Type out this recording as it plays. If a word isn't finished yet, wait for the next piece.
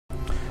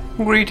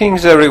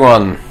Greetings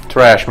everyone,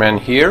 Trashman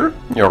here,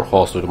 your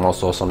host with the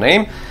most awesome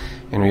name,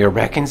 and we are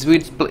back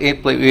with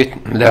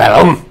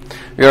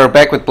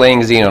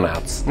playing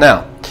Xenonauts.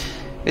 Now,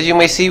 as you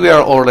may see, we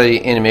are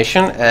already in a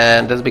mission,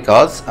 and that's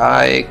because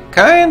I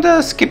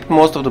kinda skipped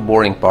most of the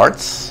boring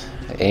parts,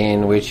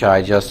 in which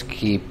I just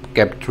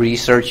kept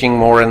researching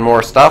more and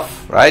more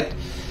stuff, right?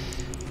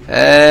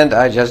 And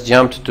I just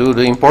jumped to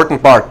the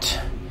important part.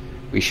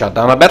 We shot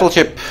down a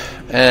battleship,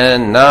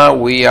 and now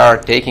we are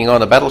taking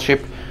on a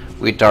battleship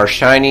with our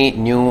shiny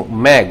new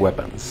mag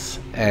weapons.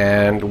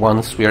 And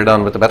once we are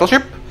done with the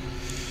battleship,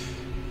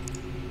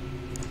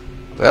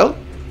 well,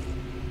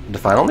 the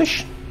final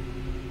mission.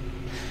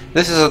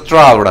 This is a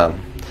trial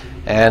run,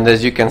 and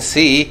as you can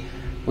see,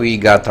 we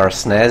got our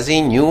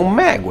snazzy new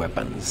mag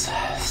weapons.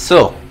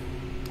 So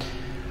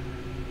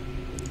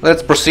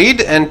let's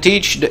proceed and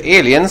teach the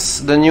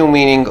aliens the new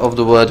meaning of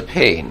the word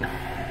pain,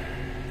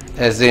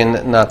 as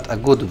in not a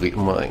good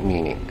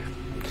meaning.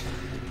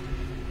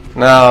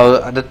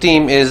 Now, the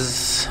team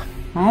is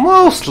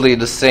mostly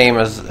the same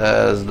as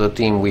the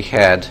team we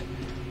had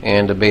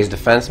in the base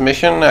defense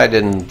mission. I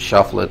didn't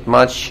shuffle it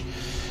much.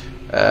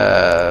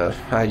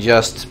 I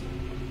just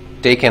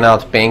taken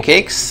out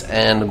Pancakes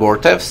and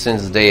Gortev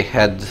since they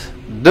had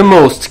the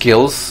most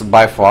kills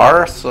by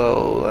far.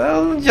 So,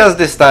 well, just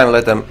this time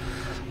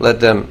let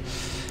them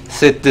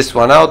sit this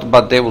one out,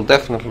 but they will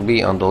definitely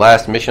be on the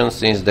last mission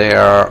since they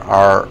are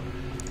our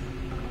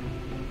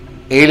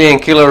alien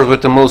killers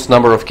with the most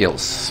number of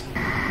kills.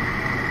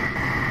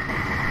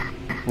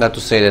 Not to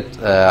say that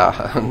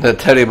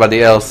that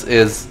everybody else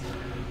is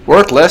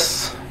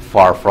worthless,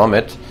 far from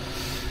it.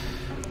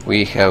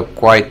 We have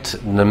quite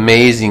an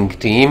amazing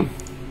team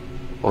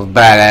of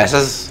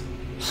badasses,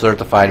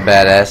 certified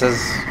badasses,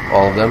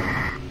 all of them.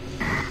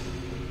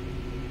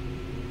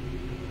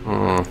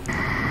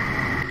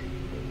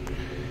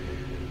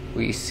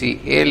 We see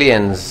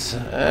aliens.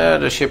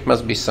 The ship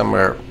must be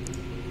somewhere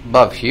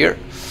above here.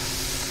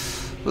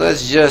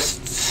 Let's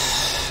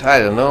just, I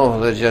don't know,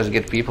 let's just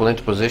get people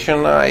into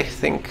position. I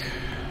think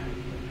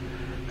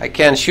I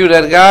can't shoot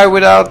that guy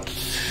without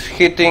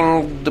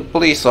hitting the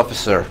police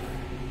officer.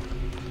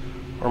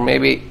 Or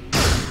maybe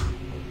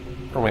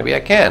I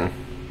can.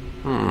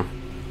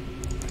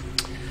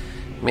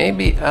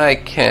 Maybe I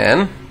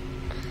can.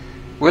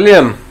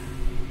 William,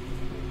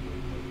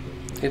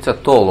 it's a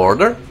tall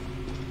order.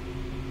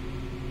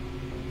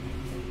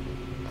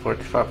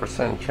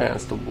 45%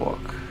 chance to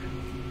block.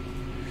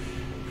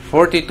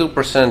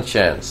 42%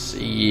 chance.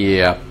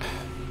 Yep.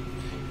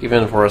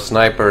 Even for a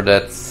sniper,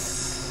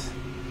 that's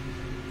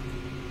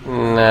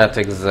not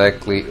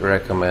exactly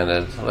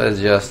recommended. Let's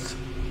just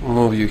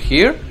move you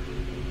here,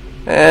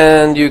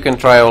 and you can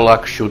try your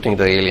luck shooting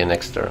the alien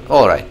next turn.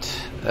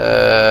 Alright.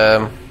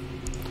 Red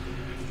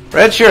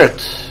shirt.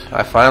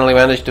 I finally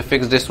managed to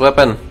fix this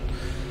weapon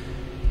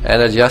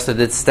and adjusted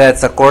its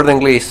stats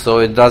accordingly so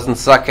it doesn't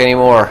suck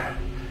anymore.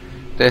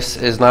 This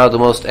is now the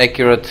most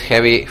accurate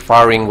heavy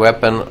firing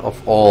weapon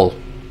of all.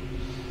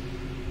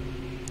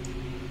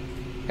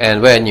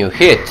 And when you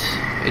hit,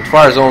 it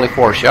fires only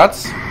 4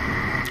 shots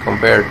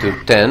compared to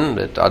 10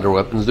 that other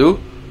weapons do.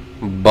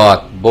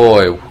 But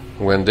boy,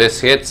 when this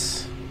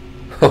hits,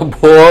 oh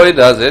boy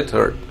does it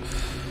hurt.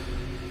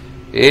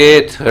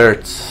 It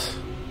hurts.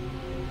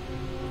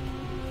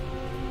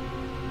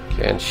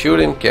 Can shoot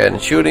him, can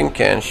shoot him,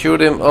 can shoot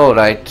him.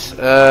 Alright.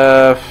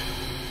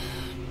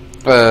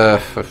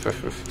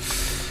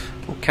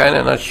 I'm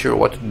kinda not sure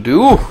what to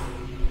do.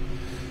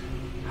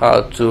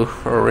 How to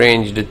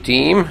arrange the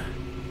team.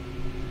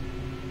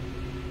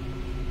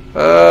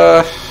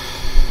 But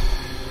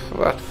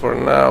for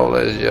now,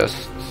 let's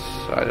just,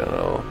 I don't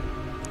know.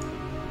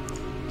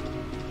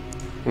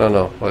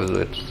 No, let's do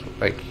it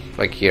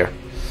like here.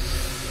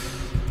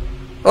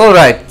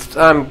 Alright,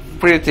 I'm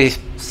pretty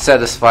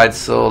satisfied,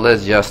 so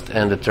let's just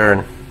end the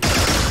turn.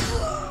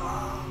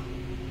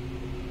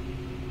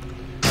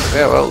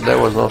 Yeah, well, there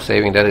was no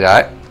saving that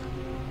guy,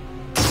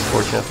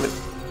 unfortunately.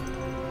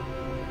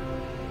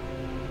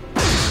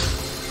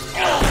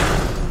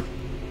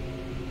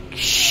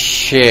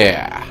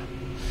 Yeah.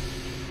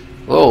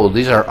 Oh,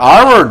 these are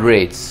armored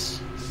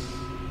raids.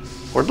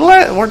 Were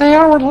they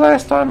armored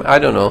last time? I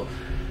don't know.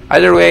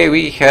 Either way,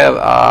 we have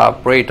a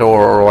Praetor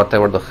or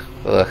whatever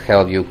the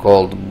hell you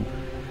called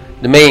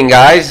the main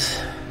guys.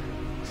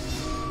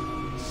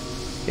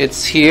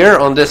 It's here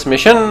on this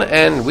mission,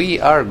 and we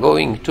are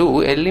going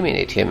to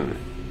eliminate him,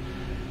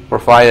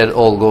 provided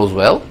all goes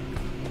well.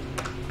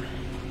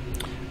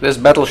 This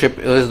battleship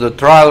is the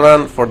trial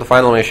run for the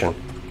final mission.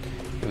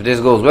 If this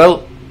goes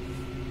well,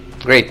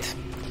 great.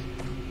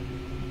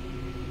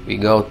 We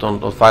go to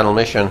the final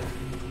mission,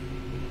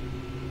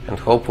 and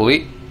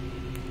hopefully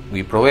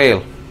we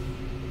prevail.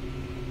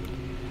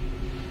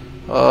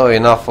 Oh,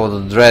 enough of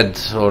the dread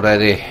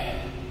already.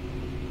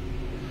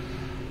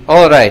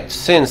 Alright,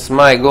 since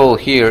my goal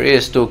here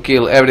is to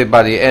kill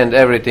everybody and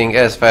everything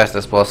as fast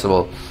as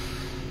possible,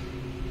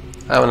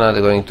 I'm not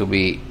going to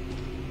be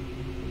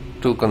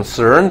too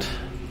concerned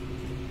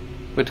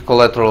with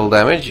collateral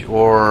damage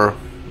or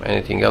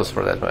anything else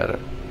for that matter.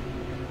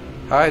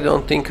 I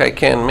don't think I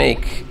can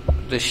make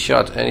this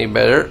shot any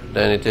better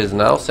than it is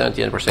now.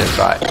 78%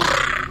 try.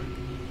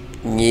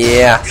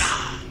 Yeah.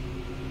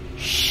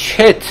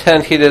 Shit,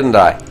 and he didn't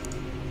die.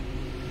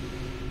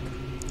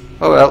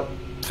 Oh well.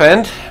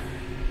 Fend.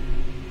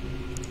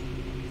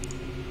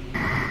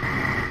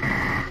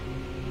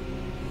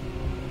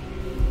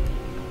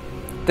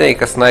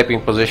 Take a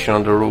sniping position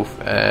on the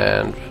roof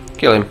and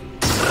kill him.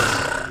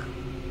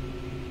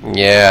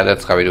 Yeah,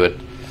 that's how we do it.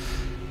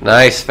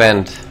 Nice,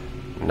 Fend.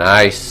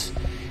 Nice.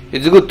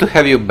 It's good to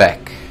have you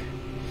back.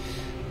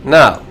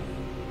 Now,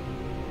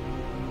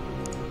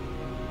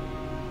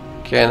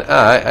 can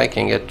I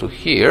can get to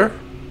here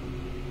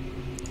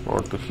or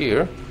to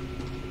here.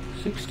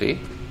 60.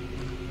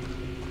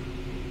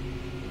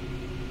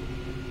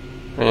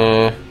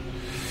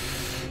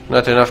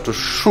 Not enough to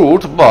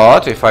shoot,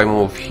 but if I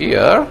move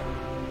here,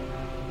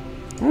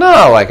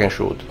 now I can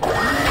shoot.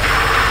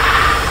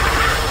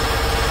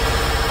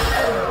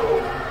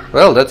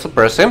 Well, that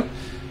suppressed him.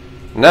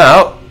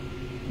 Now,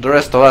 the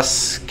rest of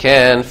us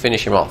can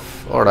finish him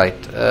off.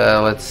 Alright,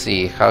 let's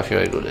see, how should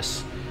I do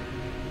this?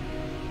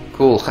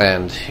 Cool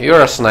Hand,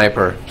 you're a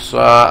sniper, so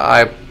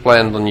I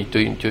planned on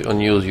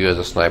use you as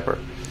a sniper.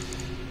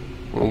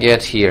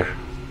 Get here.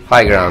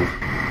 High ground.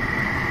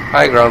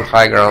 High ground,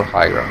 high ground,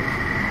 high ground.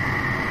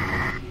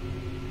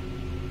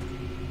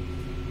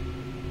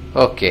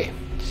 Okay.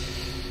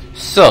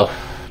 So,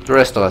 the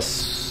rest of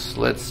us,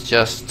 let's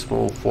just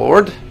move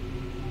forward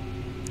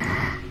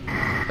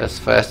as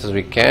fast as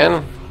we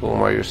can.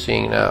 Whom are you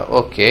seeing now?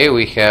 Okay,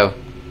 we have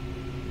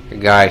a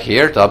guy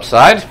here,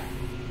 topside.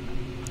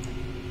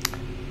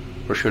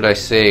 Or should I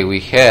say we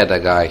had a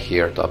guy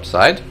here,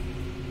 topside.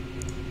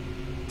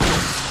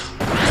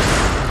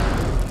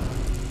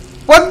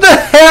 What the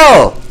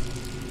hell?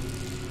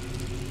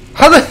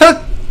 How the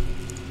hell?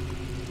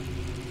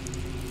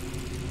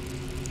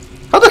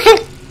 How the hell?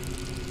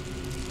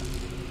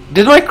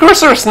 Did my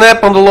cursor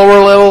snap on the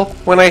lower level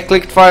when I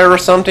clicked fire or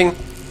something?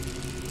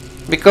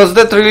 Because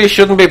that really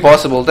shouldn't be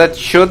possible. That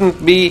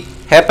shouldn't be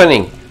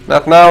happening.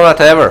 Not now,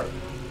 not ever.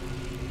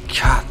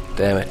 God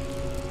damn it.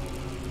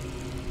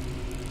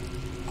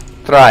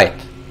 Try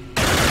it.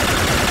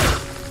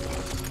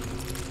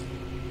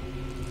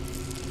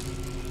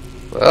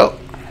 Well,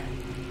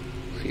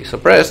 he's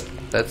suppressed.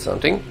 That's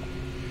something.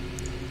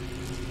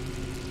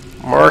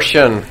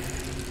 Martian.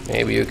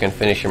 Maybe you can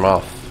finish him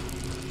off.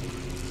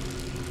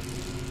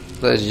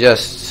 Let's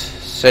just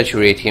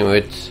saturate him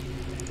with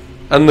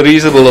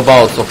unreasonable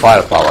amounts of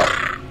firepower.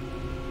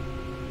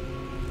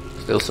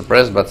 Still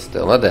suppressed, but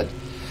still not dead.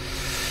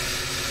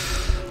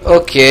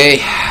 Okay.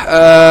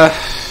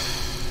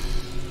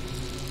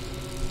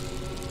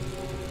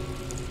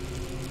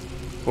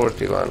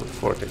 41,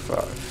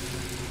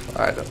 45.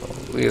 I don't know.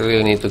 We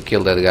really need to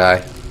kill that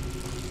guy.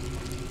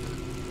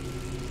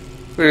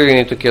 We really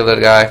need to kill that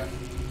guy.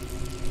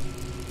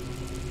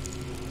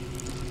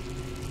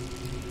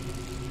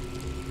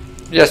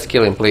 Just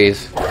kill him,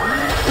 please.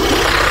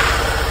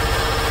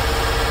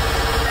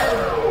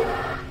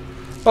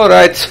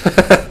 Alright.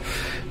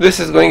 This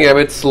is going a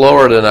bit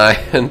slower than I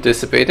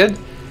anticipated.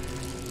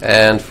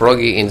 And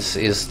Froggy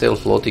is still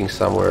floating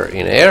somewhere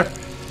in air.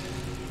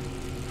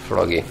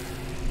 Froggy.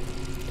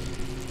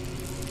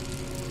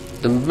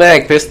 The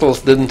mag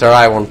pistols didn't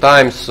arrive on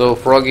time, so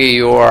Froggy,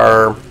 you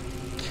are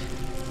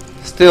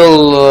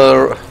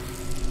still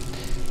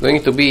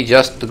going to be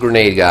just the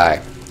grenade guy,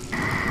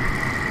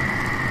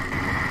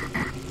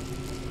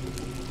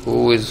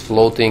 who is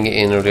floating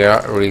in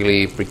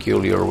really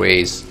peculiar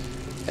ways.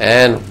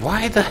 And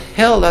why the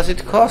hell does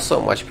it cost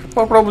so much?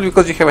 Probably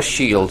because you have a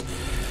shield.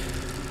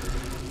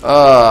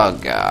 Oh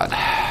god.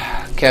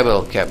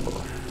 Cable.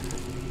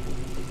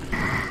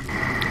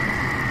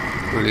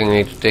 Really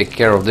need to take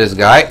care of this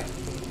guy.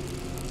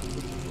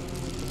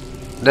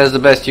 That's the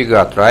best you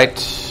got, right?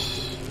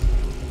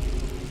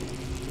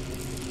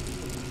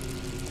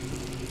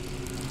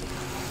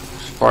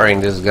 Firing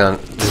this gun.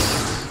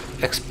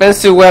 This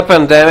expensive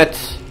weapon, damn it.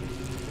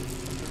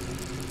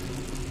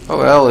 Oh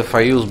well, if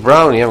I use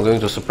Brownie, I'm going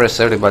to suppress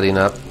everybody in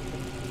a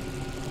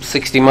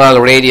 60-mile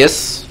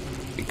radius.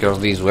 Because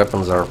these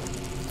weapons are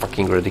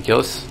fucking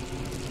ridiculous.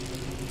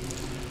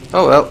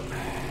 Oh well.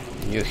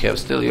 You have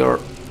still your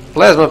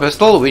plasma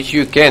pistol, which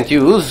you can't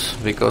use.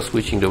 Because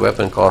switching the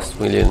weapon costs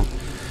million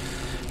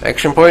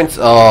action points.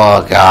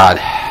 Oh god.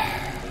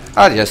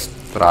 I'll just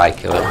try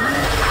kill him.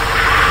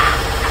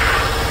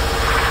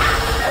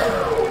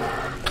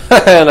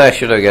 And I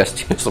should have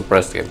guessed you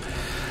suppressed him.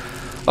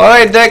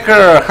 Alright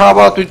Decker, how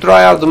about we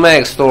try out the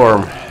Mag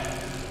Storm?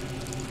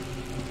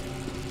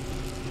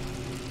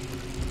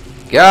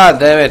 God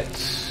damn it.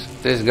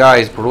 This guy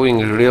is proving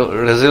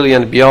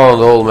resilient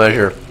beyond all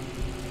measure.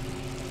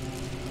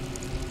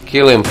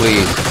 Kill him,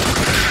 please.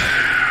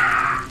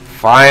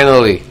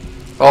 Finally.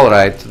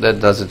 Alright,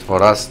 that does it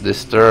for us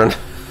this turn.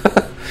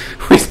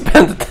 We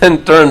spent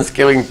 10 turns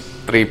killing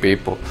 3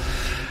 people.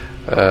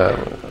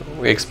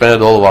 We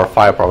expended all of our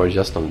firepower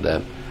just on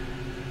them.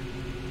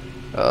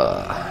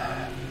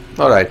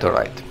 Alright.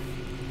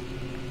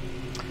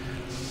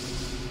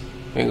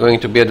 We're going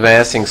to be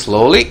advancing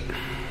slowly.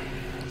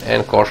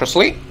 and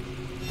cautiously.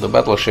 The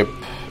battleship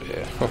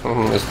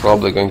is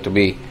probably going to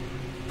be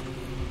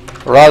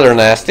rather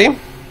nasty.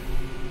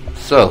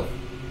 So,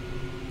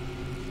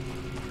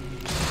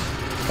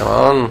 come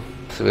on,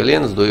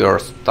 civilians, do your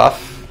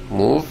stuff,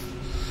 move,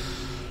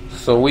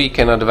 so we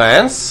can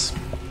advance.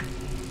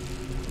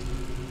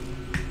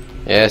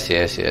 Yes,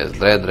 yes, yes,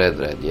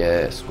 dread,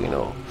 yes, we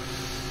know.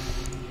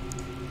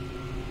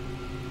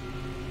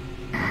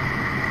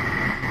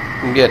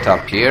 Get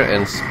up here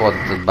and spot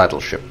the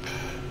battleship.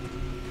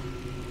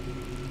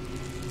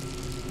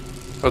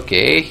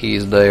 Okay,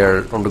 he's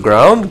there on the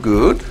ground,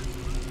 good.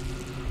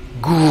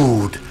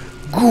 Good,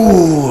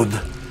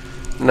 good.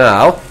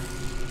 Now,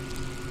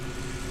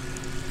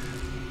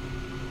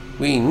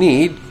 we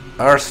need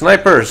our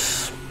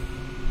snipers.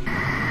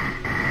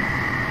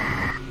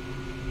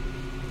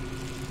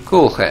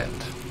 Cool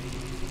hand.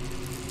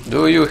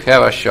 Do you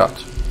have a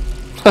shot?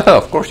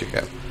 Of course you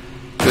have.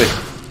 Good.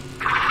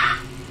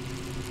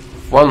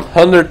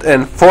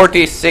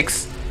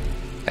 146,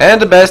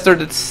 and the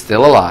bastard is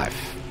still alive.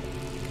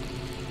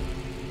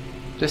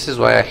 This is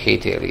why I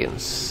hate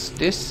aliens.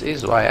 This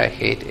is why I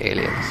hate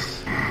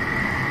aliens.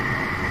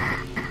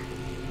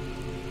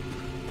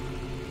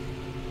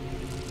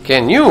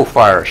 Can you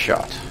fire a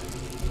shot?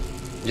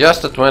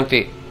 Just a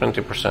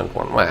 20%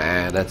 one.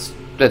 Nah, that's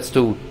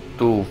too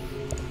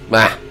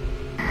nah.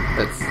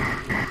 That's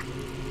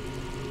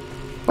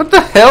what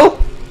the hell?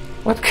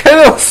 What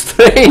kind of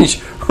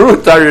strange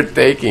route are you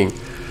taking?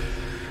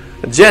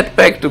 A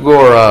jetpack to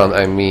go around.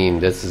 I mean,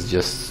 this is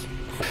just.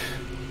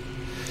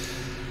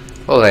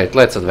 Alright,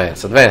 let's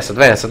advance,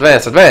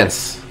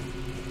 advance.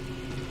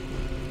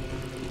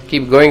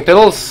 Keep going,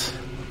 Tiddles.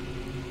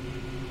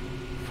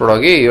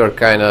 Froggy, you're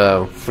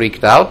kinda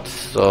freaked out,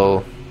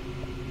 so.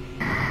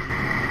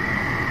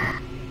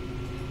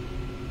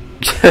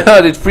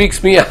 It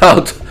freaks me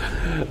out.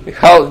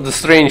 How the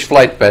strange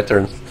flight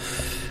patterns.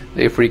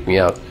 They freak me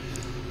out.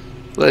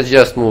 Let's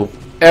just move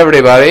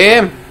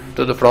everybody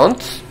to the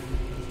front.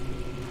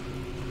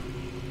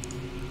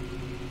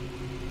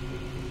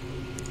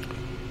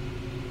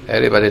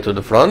 Everybody to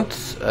the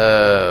front.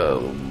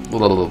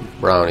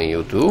 Brownie,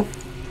 you too.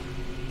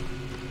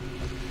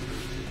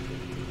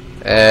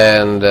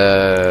 And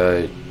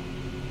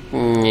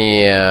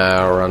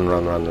yeah,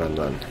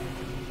 run.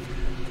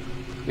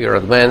 We are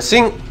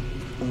advancing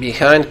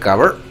behind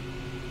cover.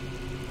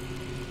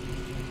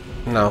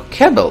 Now,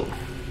 Cable.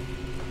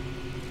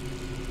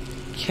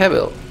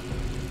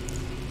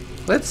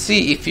 Let's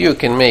see if you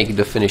can make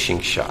the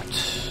finishing shot.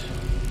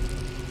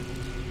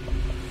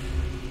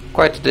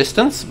 Quite a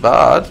distance,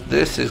 but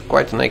this is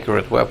quite an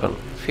accurate weapon.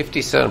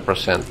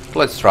 57%.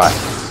 Let's try.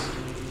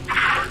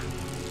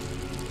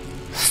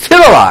 Still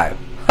alive!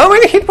 How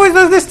many hit points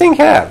does this thing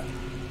have?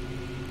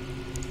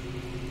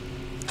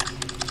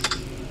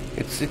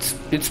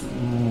 It's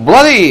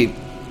bloody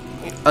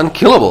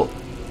unkillable.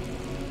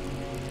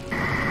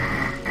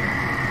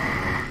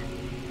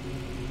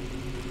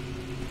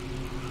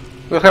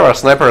 We'll have our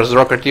snipers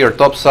rocketeer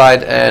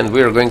topside, and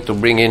we're going to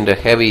bring in the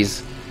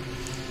heavies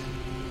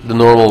the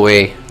normal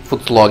way,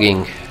 foot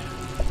slogging.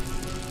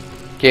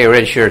 Okay,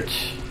 red shirt.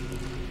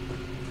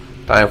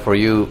 Time for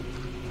you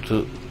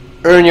to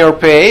earn your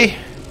pay.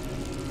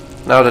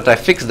 Now that I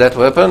fixed that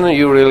weapon,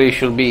 you really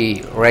should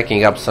be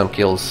racking up some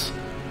kills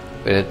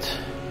with it.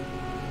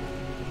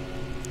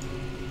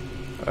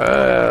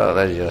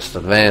 Let's just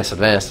advance.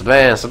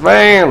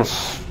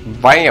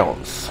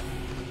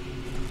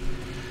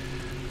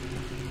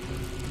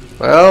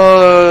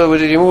 Well,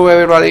 did you move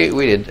everybody?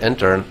 We did, and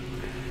turn.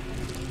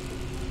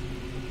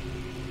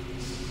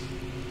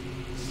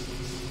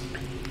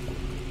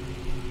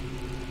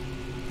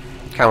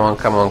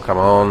 Come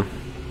on.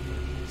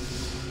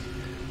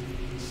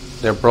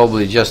 They're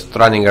probably just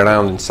running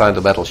around inside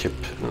the battleship.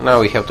 Now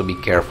we have to be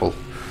careful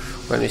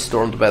when we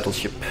storm the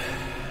battleship.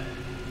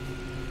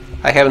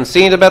 I haven't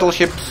seen the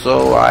battleship,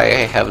 so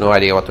I have no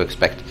idea what to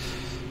expect.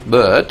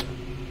 But,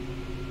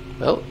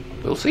 well,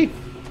 we'll see.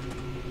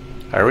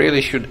 I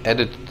really should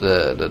edit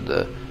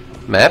the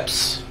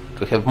maps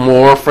to have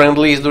more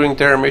friendlies during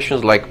terror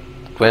missions, like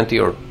 20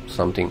 or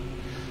something.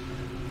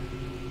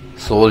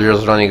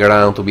 Soldiers running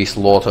around to be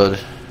slaughtered.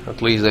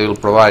 At least they will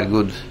provide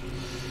good.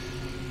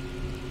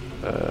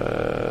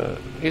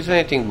 Is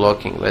anything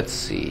blocking? Let's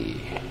see.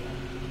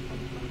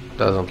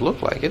 Doesn't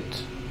look like it.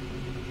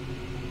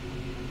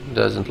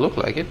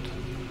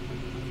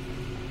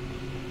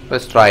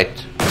 Let's try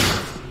it.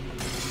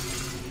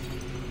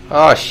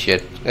 Oh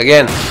shit,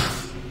 again.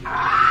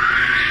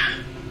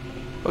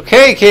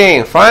 Okay,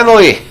 Kane,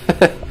 finally.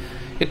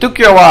 It took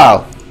you a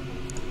while.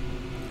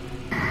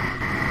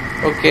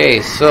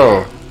 Okay,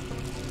 so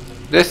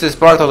this is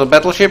part of the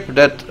battleship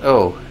that...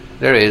 oh,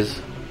 there is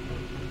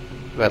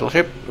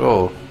battleship.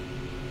 Oh,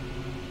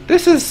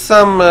 this is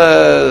some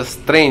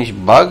strange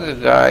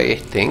bug, I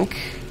think.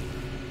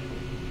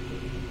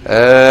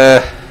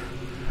 We're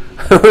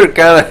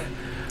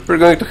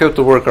going to have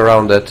to work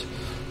around that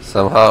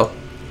somehow.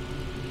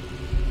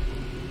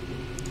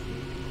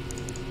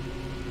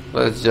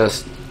 Let's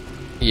just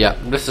Yeah,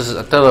 this is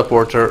a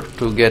teleporter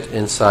to get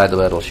inside the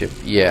battleship.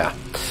 Yeah.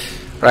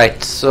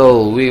 Right,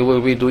 so we will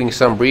be doing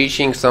some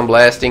breaching, some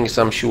blasting,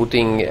 some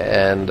shooting,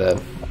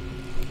 and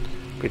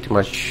pretty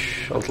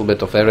much a little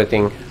bit of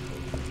everything.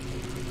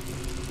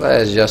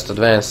 Let's just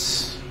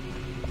advance.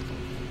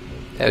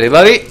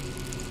 Everybody,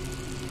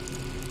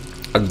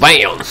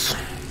 advance!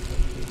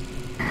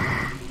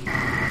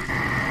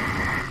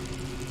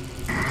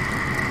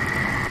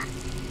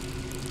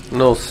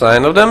 No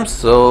sign of them,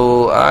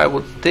 so I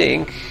would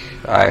think,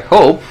 I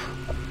hope,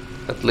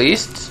 at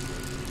least,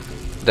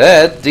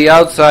 that the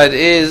outside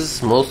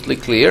is mostly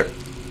clear.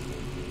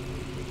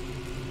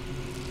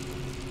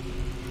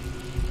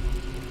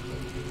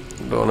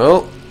 Don't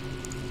know.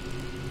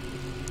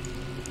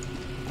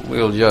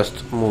 We'll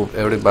just move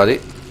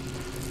everybody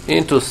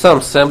into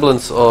some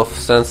semblance of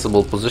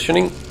sensible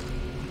positioning,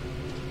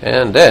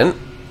 and then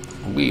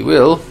we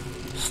will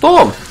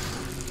storm.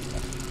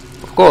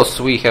 Of course,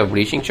 we have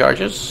breaching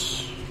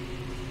charges,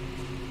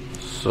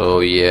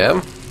 so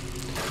yeah,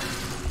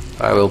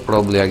 I will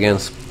probably again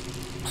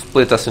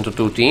split us into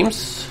two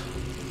teams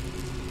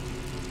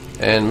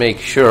and make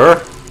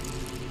sure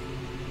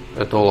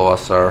that all of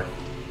us are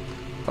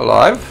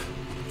alive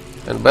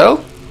and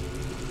well.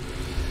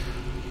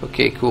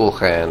 Okay, cool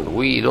hand.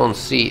 We don't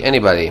see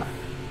anybody,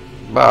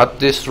 but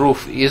this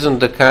roof isn't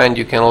the kind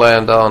you can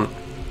land on.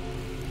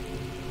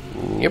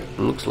 Yep,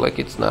 looks like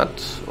it's not,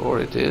 or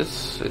it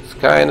is. It's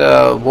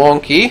kinda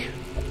wonky.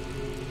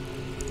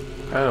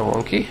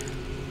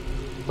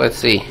 Let's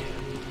see.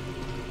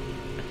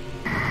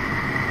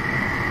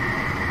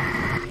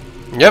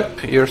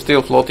 Yep, you're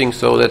still floating,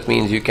 so that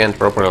means you can't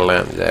properly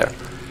land there.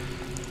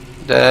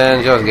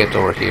 Then just get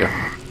over here.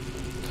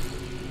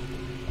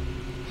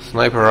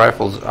 Sniper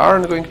rifles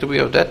aren't going to be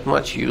of that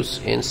much use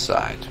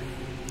inside,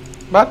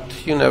 but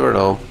you never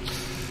know.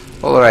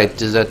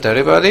 Alright, is that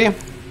everybody?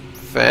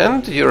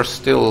 Fend, you're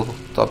still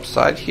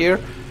topside here.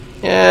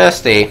 Yeah,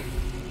 stay.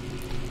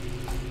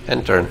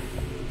 And turn.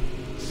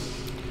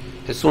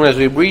 As soon as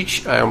we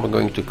breach, I am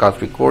going to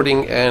cut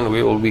recording and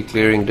we will be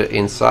clearing the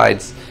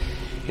insides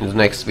in the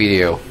next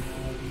video.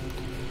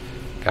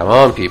 Come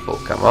on, people,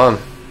 come on.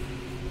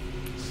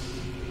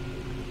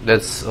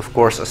 That's of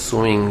course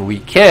assuming we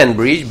can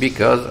breach,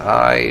 because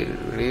I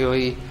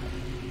really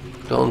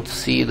don't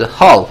see the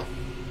hull.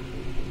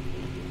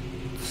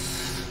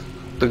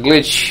 The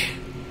glitch.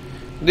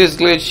 This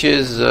glitch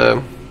is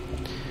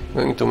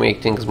going to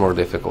make things more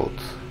difficult.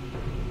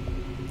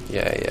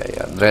 Yeah.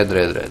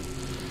 Dread.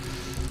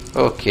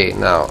 Okay,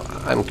 now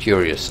I'm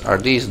curious. Are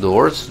these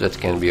doors that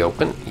can be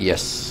opened?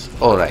 Yes.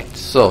 Alright,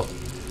 so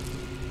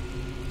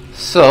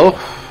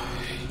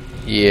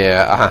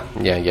yeah,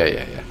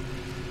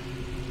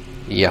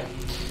 yeah.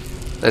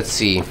 Let's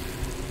see.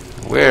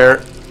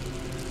 Where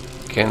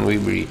can we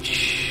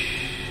breach?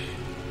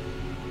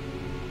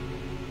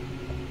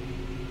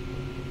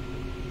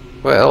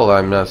 Well,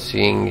 I'm not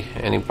seeing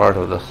any part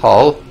of the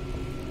hull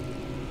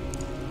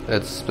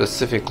that's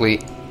specifically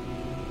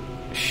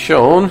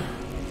shown.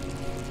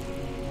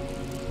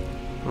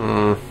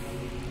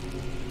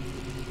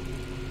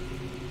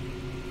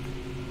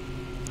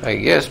 I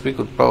guess we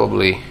could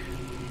probably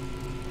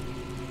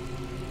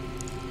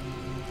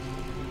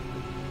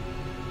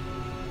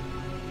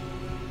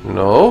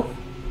No.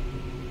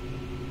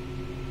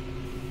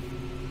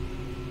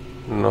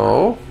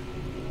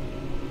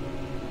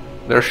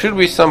 There should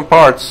be some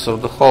parts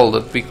of the hull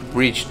that we could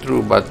reach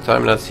through, but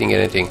I'm not seeing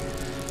anything.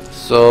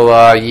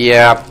 So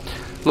yeah,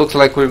 looks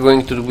like we're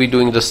going to be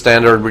doing the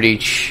standard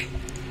breach.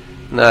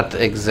 Not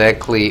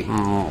exactly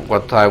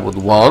what I would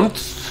want,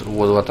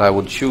 what I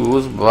would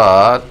choose,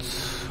 but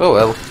oh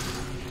well.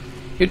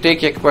 You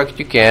take it what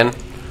you can.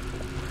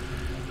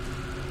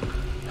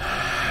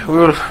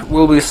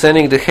 We'll be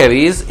sending the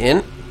heavies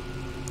in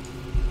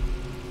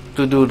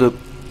to do the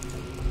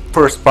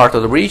first part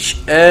of the breach,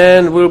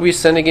 and we'll be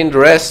sending in the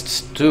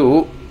rest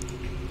to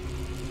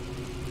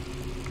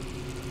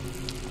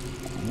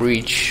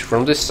breach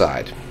from this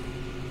side.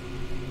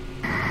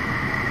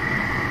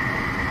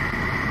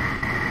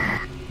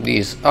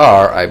 These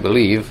are, I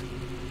believe,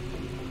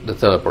 the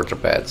teleporter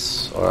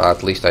pads, or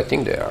at least I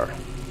think they are.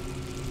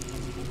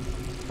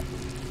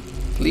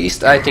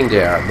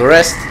 The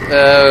rest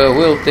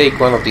will take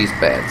one of these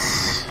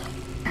pads,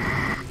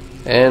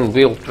 and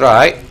we'll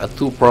try a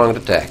two-pronged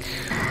attack.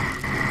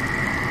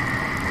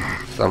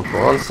 Some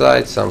from one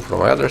side, some from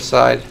the other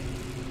side.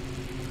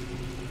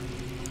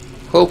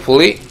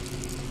 Hopefully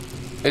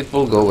it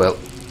will go well.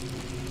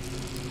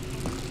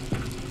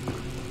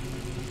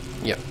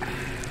 Yeah,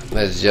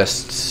 let's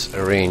just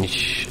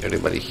arrange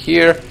everybody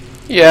here.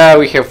 Yeah,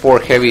 we have 4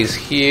 heavies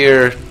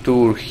here,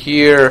 2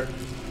 here.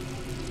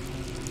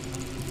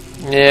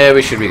 Yeah,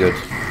 we should be good.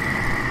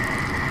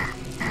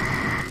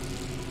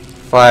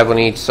 5 on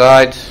each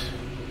side.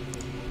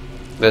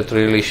 That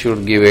really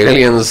should give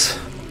aliens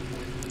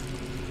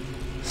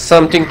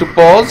something to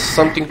pause,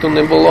 something to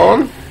nibble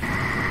on.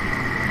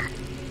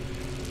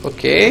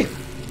 Okay.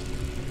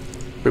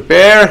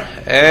 Prepare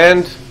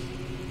and...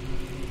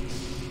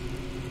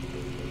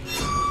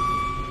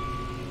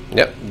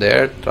 Yep,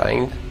 they're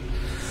trying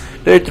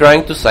They're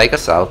trying to psych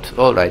us out.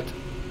 Alright.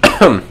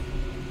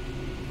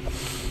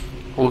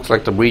 Looks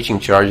like the breaching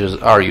charges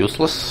are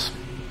useless.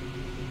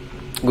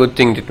 Good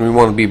thing that we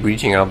won't be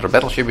breaching another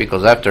battleship,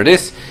 because after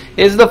this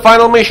is the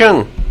final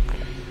mission.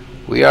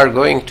 We are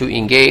going to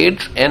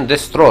engage and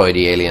destroy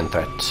the alien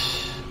threat.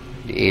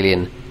 The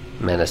alien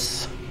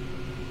menace.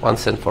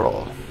 Once and for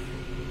all.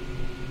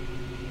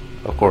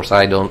 Of course,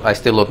 I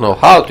still don't know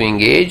how to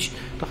engage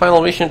the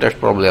final mission. There's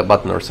probably a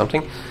button or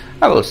something.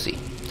 I will see.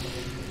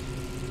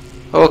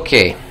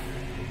 Okay.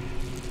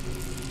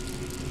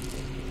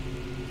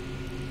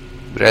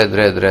 Red.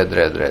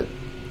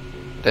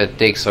 That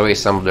takes away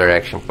some of their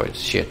action points.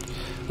 Shit.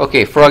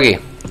 Okay, Froggy.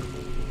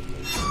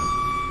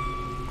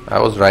 I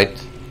was right.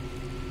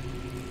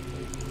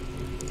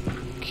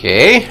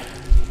 Okay.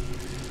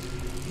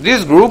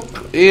 This group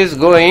is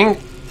going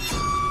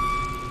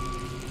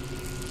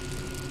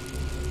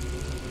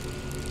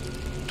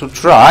to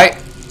try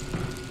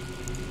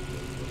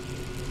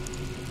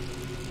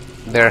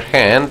their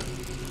hand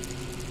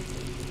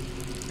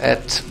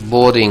at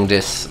boarding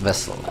this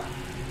vessel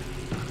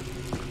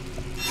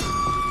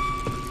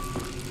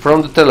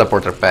from the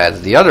teleporter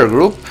pads. The other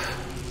group,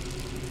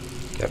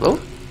 careful,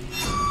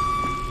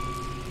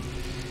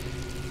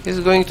 is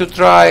going to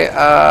try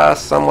a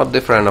somewhat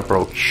different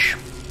approach.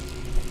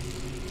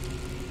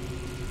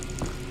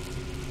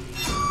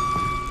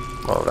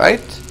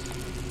 Alright,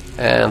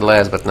 and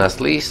last but not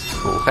least,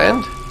 full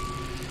hand.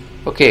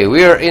 Okay,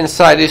 we are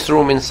inside this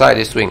room, inside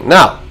this wing.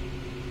 Now,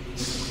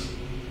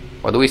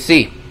 what do we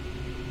see?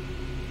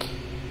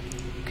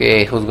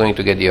 Okay, who's going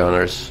to get the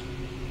honors?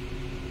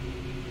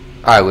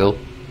 I will.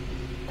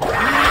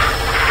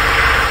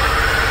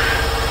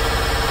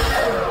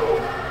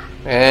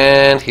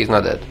 And he's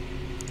not dead.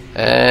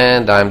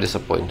 And I'm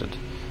disappointed.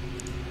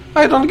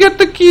 I don't get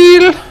the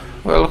kill.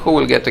 Well, who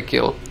will get the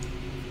kill?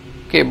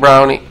 Okay,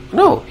 Brownie.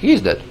 No,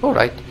 he's dead.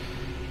 Alright.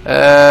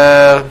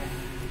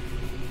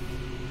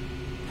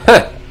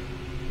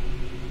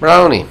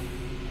 Brownie.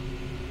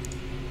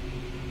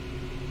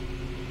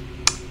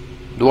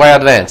 Do I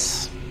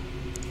advance?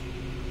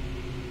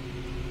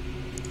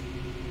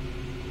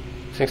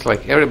 Seems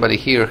like everybody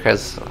here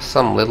has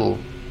some little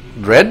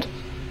dread,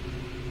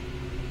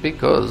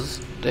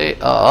 because they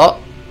are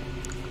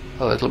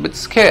a little bit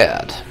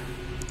scared.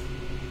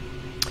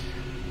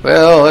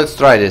 Well, let's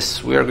try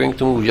this. We are going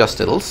to move just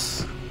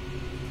littles.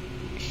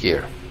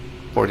 Here.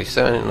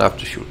 47, enough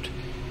to shoot.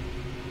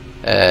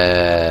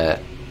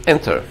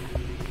 Enter.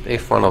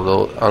 If one of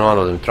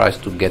them tries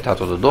to get out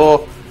of the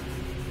door,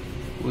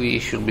 we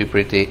should be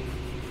pretty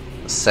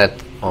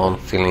set on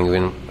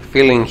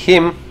filling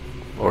him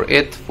or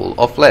it full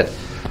of lead.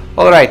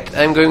 Alright,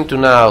 I'm going to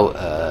now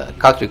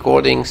cut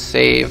recording,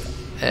 save,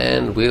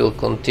 and we'll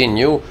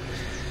continue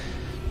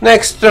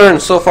next turn.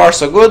 So far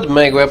so good.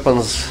 Mag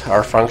weapons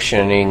are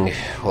functioning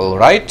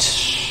alright.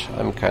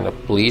 I'm kind of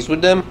pleased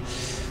with them.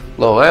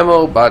 Low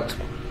ammo, but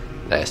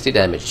nasty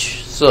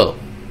damage. So,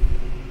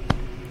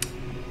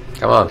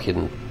 come on,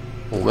 hidden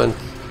movement,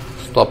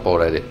 stop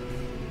already.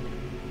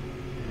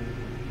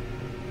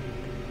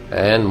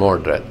 And more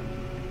dread.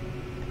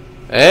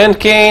 And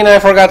Kane, I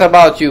forgot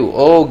about you.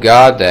 Oh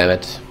god damn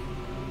it.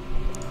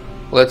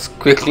 Let's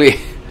quickly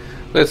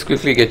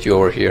get you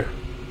over here.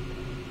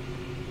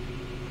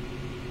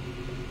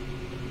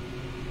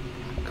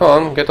 Come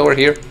on, get over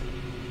here.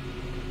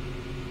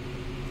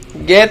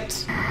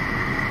 Get.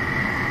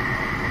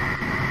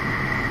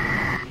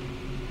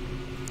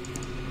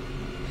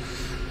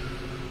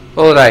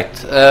 Alright,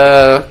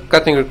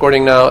 cutting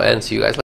recording now, and see you guys later.